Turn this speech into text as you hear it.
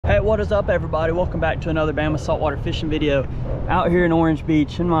right, what is up everybody? Welcome back to another Bama saltwater fishing video out here in Orange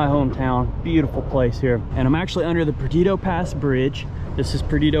Beach in my hometown. Beautiful place here. And I'm actually under the Perdido Pass Bridge. This is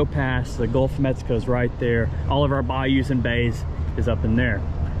Perdido Pass. The Gulf of Mexico is right there. All of our bayous and bays is up in there.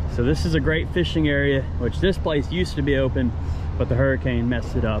 So this is a great fishing area, which this place used to be open, but the hurricane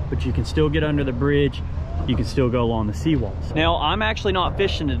messed it up. But you can still get under the bridge. You can still go along the seawalls. Now, I'm actually not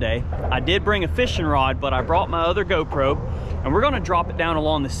fishing today. I did bring a fishing rod, but I brought my other GoPro, and we're gonna drop it down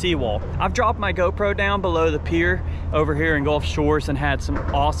along the seawall. I've dropped my GoPro down below the pier over here in Gulf Shores and had some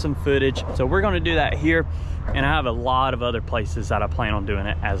awesome footage. So we're gonna do that here, and I have a lot of other places that I plan on doing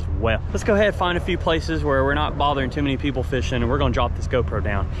it as well. Let's go ahead and find a few places where we're not bothering too many people fishing, and we're gonna drop this GoPro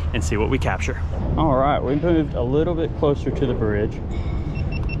down and see what we capture. All right, we moved a little bit closer to the bridge.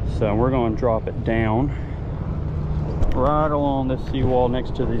 So we're gonna drop it down right along this seawall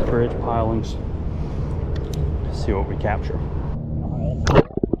next to these bridge pilings. See what we capture.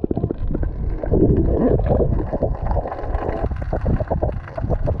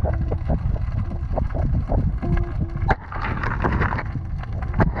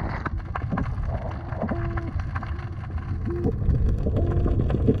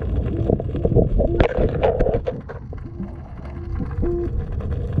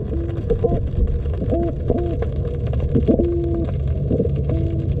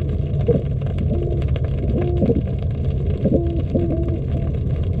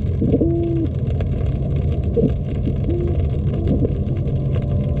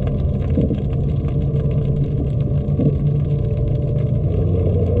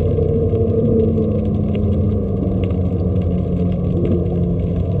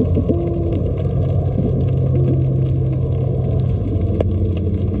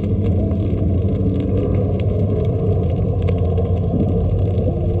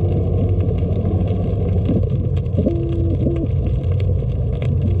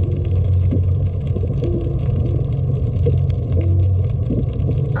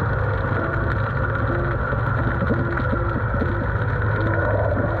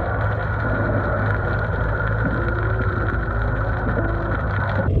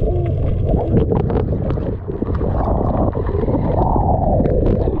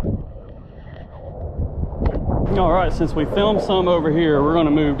 All right, since we filmed some over here, we're gonna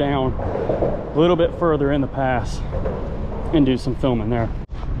move down a little bit further in the pass and do some filming there.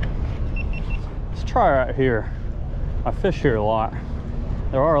 Let's try right here. I fish here a lot.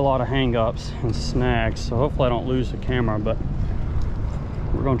 There are a lot of hang-ups and snags, so hopefully I don't lose the camera, but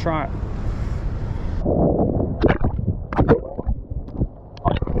we're gonna try it.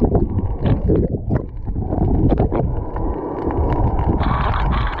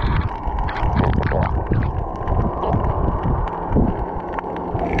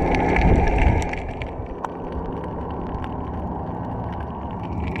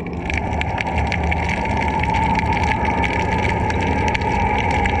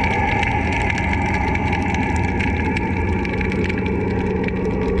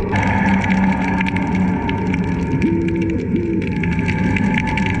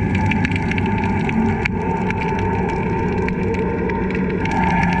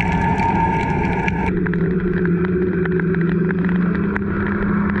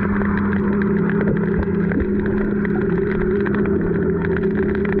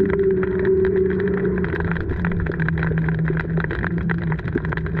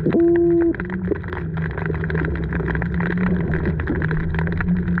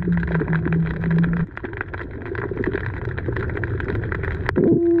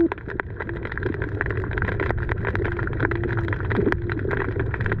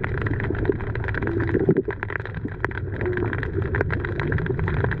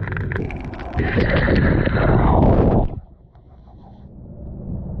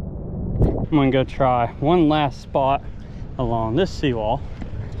 I'm gonna go try one last spot along this seawall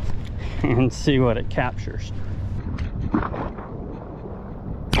and see what it captures.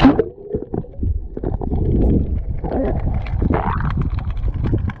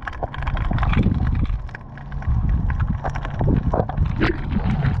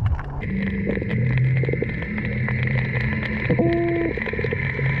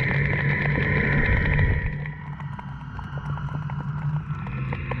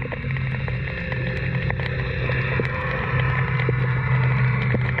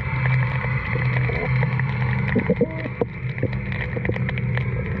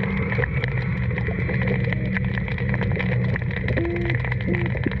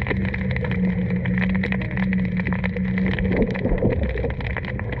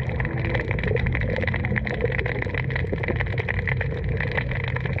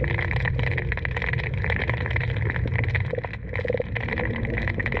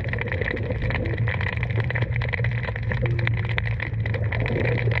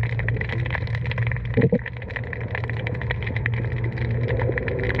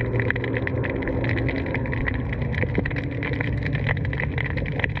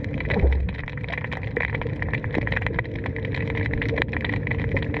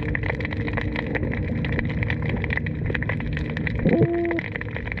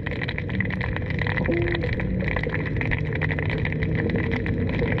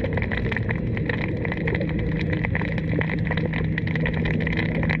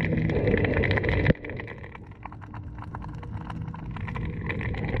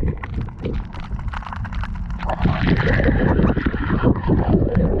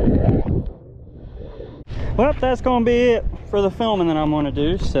 Well, that's gonna be it for the filming that I'm gonna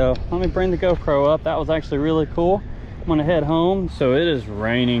do. So let me bring the GoPro up. That was actually really cool. I'm gonna head home. So it is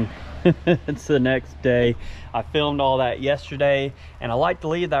raining. It's the next day. I filmed all that yesterday, and I like to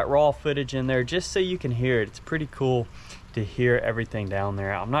leave that raw footage in there just so you can hear it. It's pretty cool to hear everything down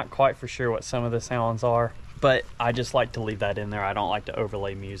there. I'm not quite for sure what some of the sounds are, but I just like to leave that in there. I don't like to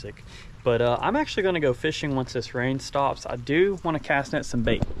overlay music. But I'm actually gonna go fishing once this rain stops. I do want to cast net some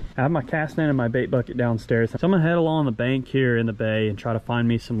bait. I have my cast net and my bait bucket downstairs. So I'm gonna head along the bank here in the bay and try to find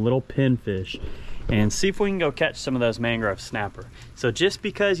me some little pinfish and see if we can go catch some of those mangrove snapper. So just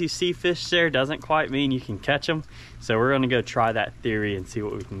because you see fish there doesn't quite mean you can catch them. So we're gonna go try that theory and see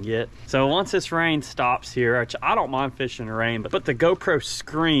what we can get. So once this rain stops here, which I don't mind fishing in the rain, but the GoPro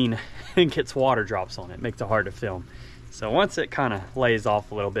screen gets water drops on it, makes it hard to film. So once it kind of lays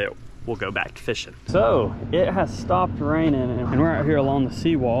off a little bit, we'll go back to fishing. So it has stopped raining and we're out here along the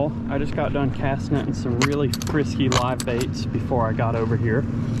seawall. I just got done casting netting some really frisky live baits before I got over here.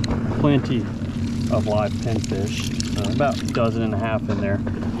 Plenty of live pinfish, about a dozen and a half in there.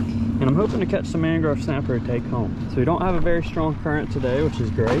 And I'm hoping to catch some mangrove snapper to take home. So we don't have a very strong current today, which is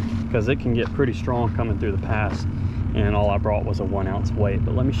great because it can get pretty strong coming through the pass. And all I brought was a 1 ounce weight.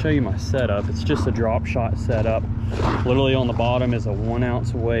 But let me show you my setup. It's just a drop shot setup. Literally on the bottom is a 1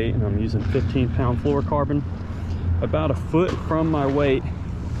 ounce weight, and I'm using 15-pound fluorocarbon. About a foot from my weight,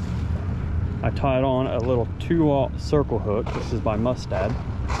 I tied on a little 2-aught circle hook. This is by Mustad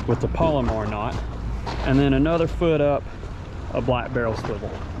with the Palomar knot. And then another foot up, a black barrel swivel.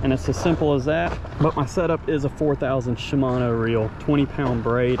 And it's as simple as that. But my setup is a 4000 Shimano reel, 20-pound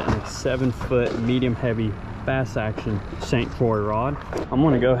braid, and a 7-foot medium heavy fast action St. Croix rod. I'm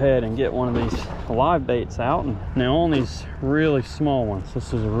going to go ahead and get one of these live baits out. And now on these really small ones,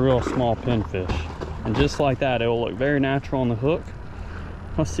 this is a real small pinfish, and just like that, it will look very natural on the hook.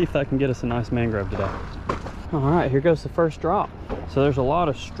 Let's see if that can get us a nice mangrove today. All right, here goes the first drop. So there's a lot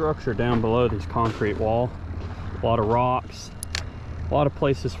of structure down below these concrete wall, a lot of rocks, a lot of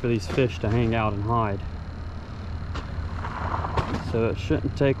places for these fish to hang out and hide. So it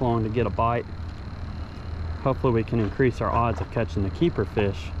shouldn't take long to get a bite. Hopefully we can increase our odds of catching the keeper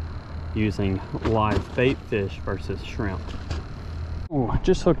fish using live bait fish versus shrimp. Oh, I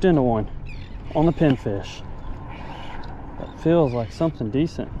just hooked into one on the pinfish. That feels like something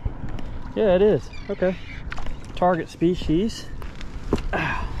decent. Yeah, it is. Okay. Target species.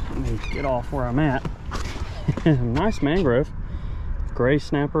 Let me get off where I'm at. Nice mangrove. Gray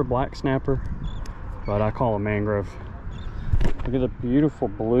snapper, black snapper, but I call it mangrove. Look at the beautiful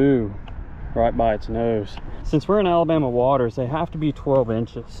blue right by its nose. Since we're in Alabama waters, they have to be 12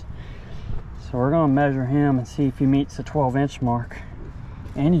 inches. So we're gonna measure him and see if he meets the 12-inch mark.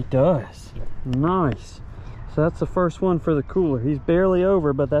 And he does. Nice. So that's the first one for the cooler. He's barely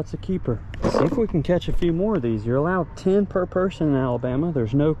over, but that's a keeper. Let's see if we can catch a few more of these. You're allowed 10 per person in Alabama.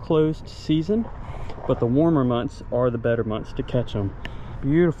 There's no closed season, but the warmer months are the better months to catch them.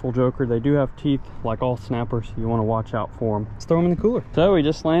 Beautiful joker. They do have teeth like all snappers. You want to watch out for them. Let's throw them in the cooler. So we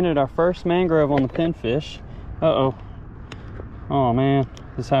just landed our first mangrove on the pinfish. Uh-oh. Oh man,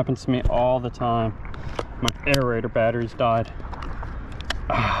 this happens to me all the time. My aerator batteries died.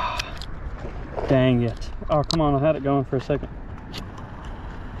 Ah, dang it. Oh, come on, I had it going for a second.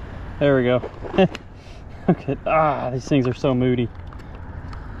 There we go. Okay. Ah, these things are so moody.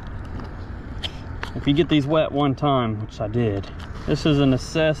 If you get these wet one time, which I did, this is a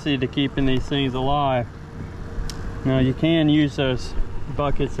necessity to keeping these things alive. Now you can use those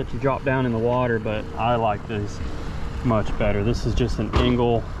buckets that you drop down in the water, but I like these much better. This is just an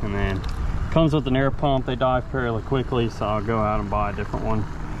Engel, and then comes with an air pump. They dive fairly quickly, so I'll go out and buy a different one.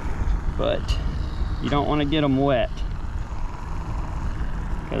 But you don't want to get them wet,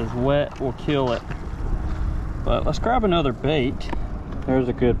 because wet will kill it. But let's grab another bait. There's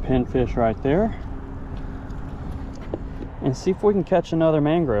a good pinfish right there. And see if we can catch another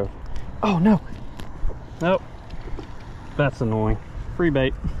mangrove. Oh no. Nope. That's annoying. Free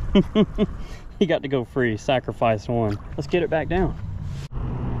bait. He got to go free. Sacrifice one. Let's get it back down.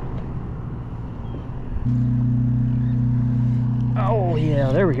 Oh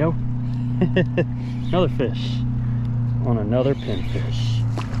yeah, there we go. Another fish on another pinfish.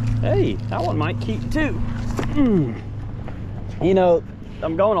 Hey, that one might keep too. You know,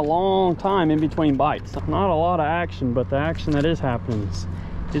 I'm going a long time in between bites. Not a lot of action, but the action that is happening is,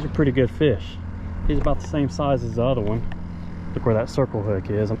 these are pretty good fish. He's about the same size as the other one. Look where that circle hook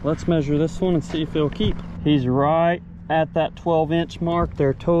is. Let's measure this one and see if he'll keep. He's right at that 12-inch mark,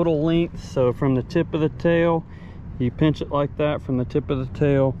 their total length. So from the tip of the tail, you pinch it like that from the tip of the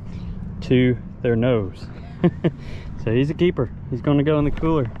tail to their nose. So he's a keeper. He's gonna go in the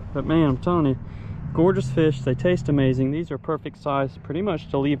cooler. But man, I'm telling you, gorgeous fish. They taste amazing. These are perfect size, pretty much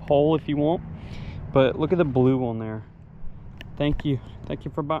to leave whole if you want. But look at the blue on there. Thank you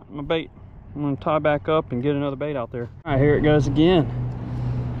for biting my bait. I'm gonna tie back up and get another bait out there. All right, here it goes again.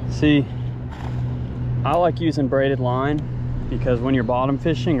 See, I like using braided line because when you're bottom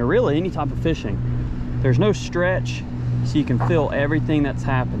fishing, or really any type of fishing, there's no stretch, so you can feel everything that's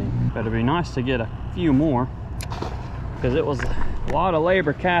happening. But it'd be nice to get a few more because it was a lot of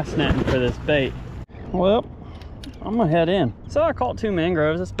labor cast netting for this bait. Well, I'm gonna head in. So I caught 2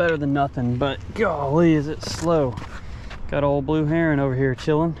 mangroves. That's better than nothing, but golly, is it slow. Got old blue heron over here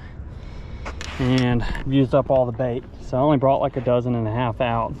chilling, and used up all the bait. So I only brought like 1.5 dozen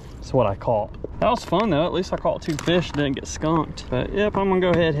out. That's what I caught. That was fun though. At least I caught 2 fish, didn't get skunked. But yep, I'm gonna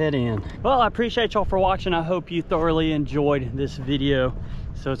go ahead, head in. Well, I appreciate y'all for watching. I hope you thoroughly enjoyed this video.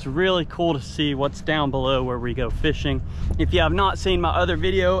 So it's really cool to see what's down below where we go fishing. If you have not seen my other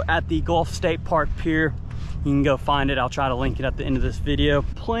video at the Gulf State Park Pier, you can go find it. I'll try to link it at the end of this video.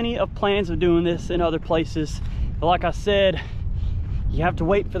 Plenty of plans of doing this in other places. But like I said, you have to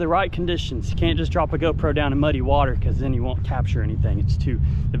wait for the right conditions. You can't just drop a GoPro down in muddy water because then you won't capture anything.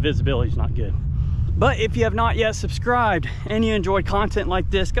 The visibility's not good. But if you have not yet subscribed and you enjoyed content like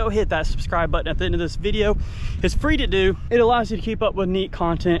this, go hit that subscribe button at the end of this video. It's free to do. It allows you to keep up with neat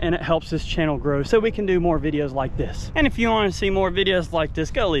content and it helps this channel grow so we can do more videos like this. And if you want to see more videos like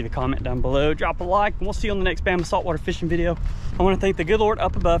this, go leave a comment down below, drop a like, and we'll see you on the next Bama saltwater fishing video. I want to thank the good Lord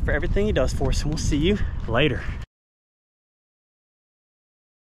up above for everything he does for us, and we'll see you later.